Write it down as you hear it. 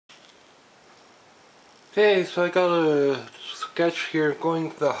Okay, so I got a sketch here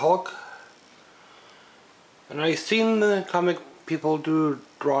going for the Hulk, and I seen the comic people do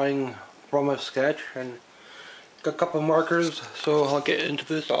drawing from a sketch, and got a couple markers, so I'll get into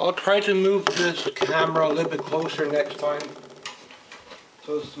this. I'll try to move this camera a little bit closer next time,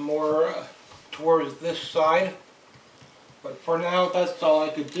 so it's more towards this side, but for now that's all I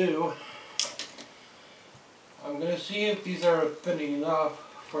could do. I'm gonna see if these are thin enough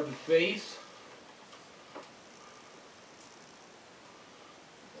for the face.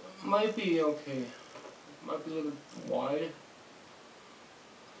 Might be okay. Might be a little wide.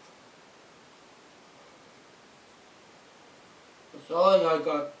 That's all I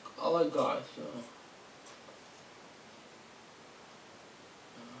got, so.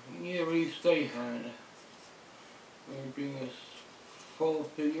 You need a really steady hand when you're doing this full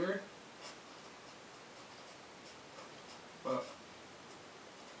figure. But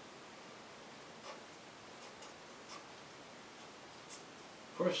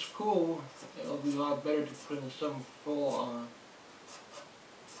for school, it'll be a lot better to put in some full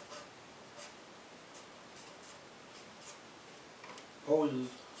poses.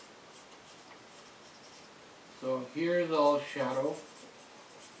 So here's all shadow.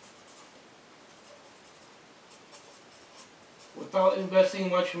 Without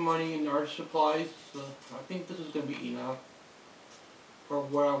investing much money in art supplies, I think this is going to be enough for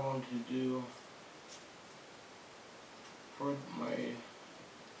what I want to do for my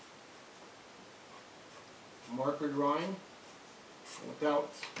marker drawing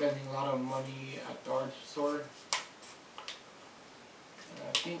without spending a lot of money at the art store. And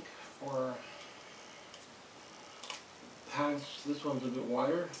I think for pants, this one's a bit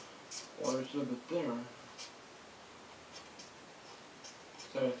wider, or it's a little bit thinner.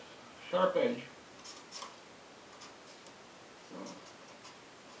 It's a sharp edge. So,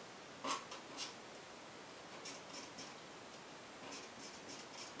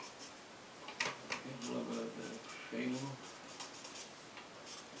 a little bit of the shading.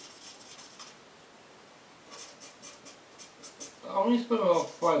 I only spent about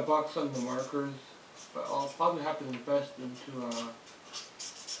 $5 on the markers, but I'll probably have to invest into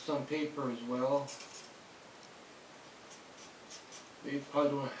some paper as well. They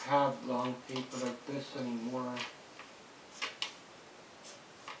probably don't have long paper like this anymore.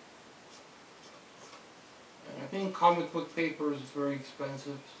 And I think comic book paper is very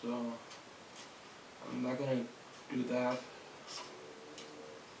expensive, so I'm not going to do that.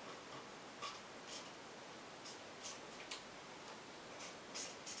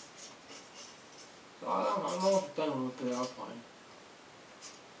 So I'm almost done with the outline.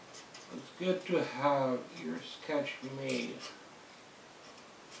 It's good to have your sketch made,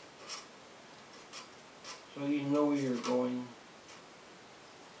 so you know where you're going.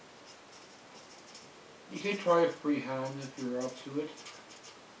 You can try it freehand if you're up to it,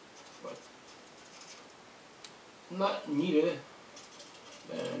 but not needed,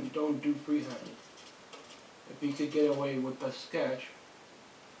 then don't do freehand. If you could get away with a sketch,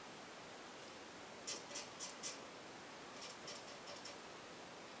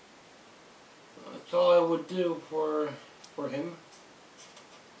 that's all I would do for him.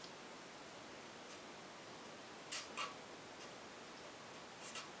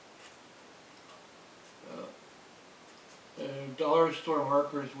 The dollar store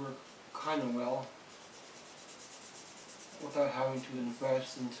markers work kind of well without having to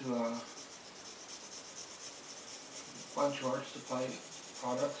invest into a bunch of art supply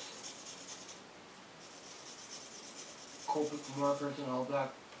products. Copic markers and all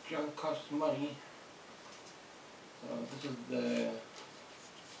that junk costs money. So this is the,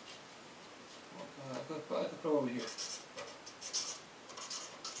 I could put over here.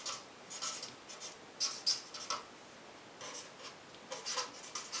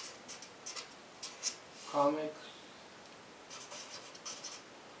 Comics.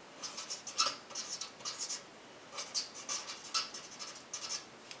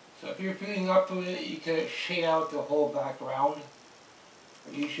 So if you're feeling up to it, you can shade out the whole background.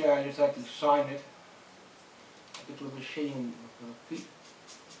 But usually I just like to sign it. I get a little shading with the feet.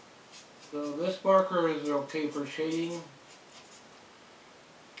 So this marker is okay for shading.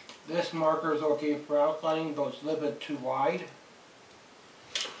 This marker is okay for outlining, though it's a little bit too wide.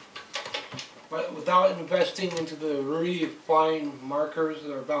 But without investing into the really fine markers,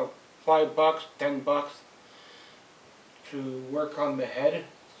 they're about $5, $10 to work on the head.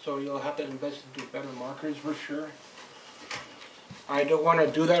 So you'll have to invest into better markers for sure. I don't want to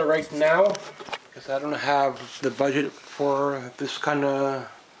do that right now because I don't have the budget for this kind of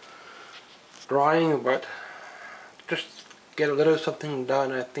drawing, but just get a little something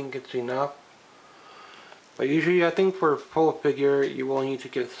done. I think it's enough. But usually I think for full figure you will need to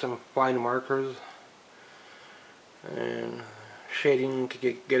get some fine markers, and shading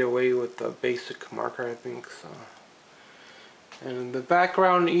can get away with the basic marker, I think. So, and the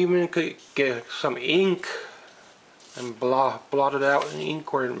background even could get some ink and blot it out in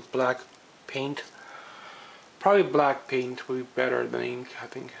ink or in black paint. Probably black paint would be better than ink, I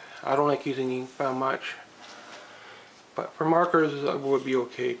think. I don't like using ink that much, but for markers it would be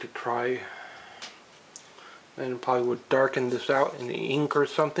okay to try. And probably would darken this out in the ink or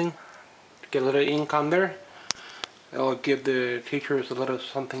something. Get a little ink on there. It'll give the teachers a little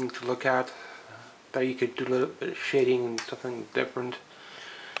something to look at, that you could do a little bit of shading and something different.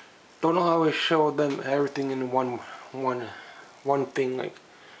 Don't always show them everything in one thing, like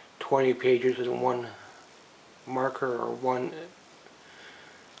 20 pages in one marker or one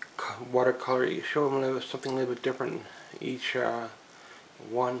watercolor. You show them something a little bit different each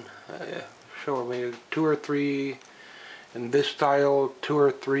one. Show them maybe 2 or 3 in this style, 2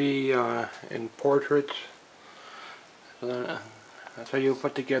 or 3 in portraits. So then, that's how you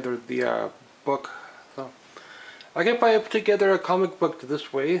put together the book. So I can probably put together a comic book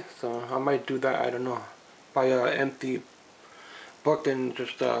this way, so I might do that. I don't know. Buy an empty book and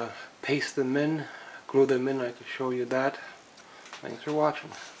just paste them in, glue them in. I can show you that. Thanks for watching.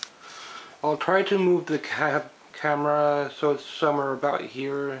 I'll try to move the camera so it's somewhere about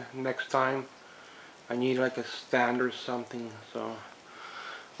here next time. I need like a stand or something, so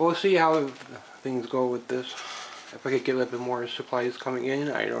we'll see how things go with this. If I could get a little bit more supplies coming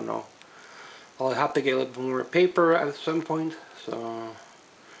in, I don't know. I'll have to get a little bit more paper at some point, so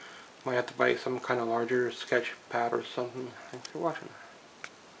might have to buy some kind of larger sketch pad or something. Thanks for watching.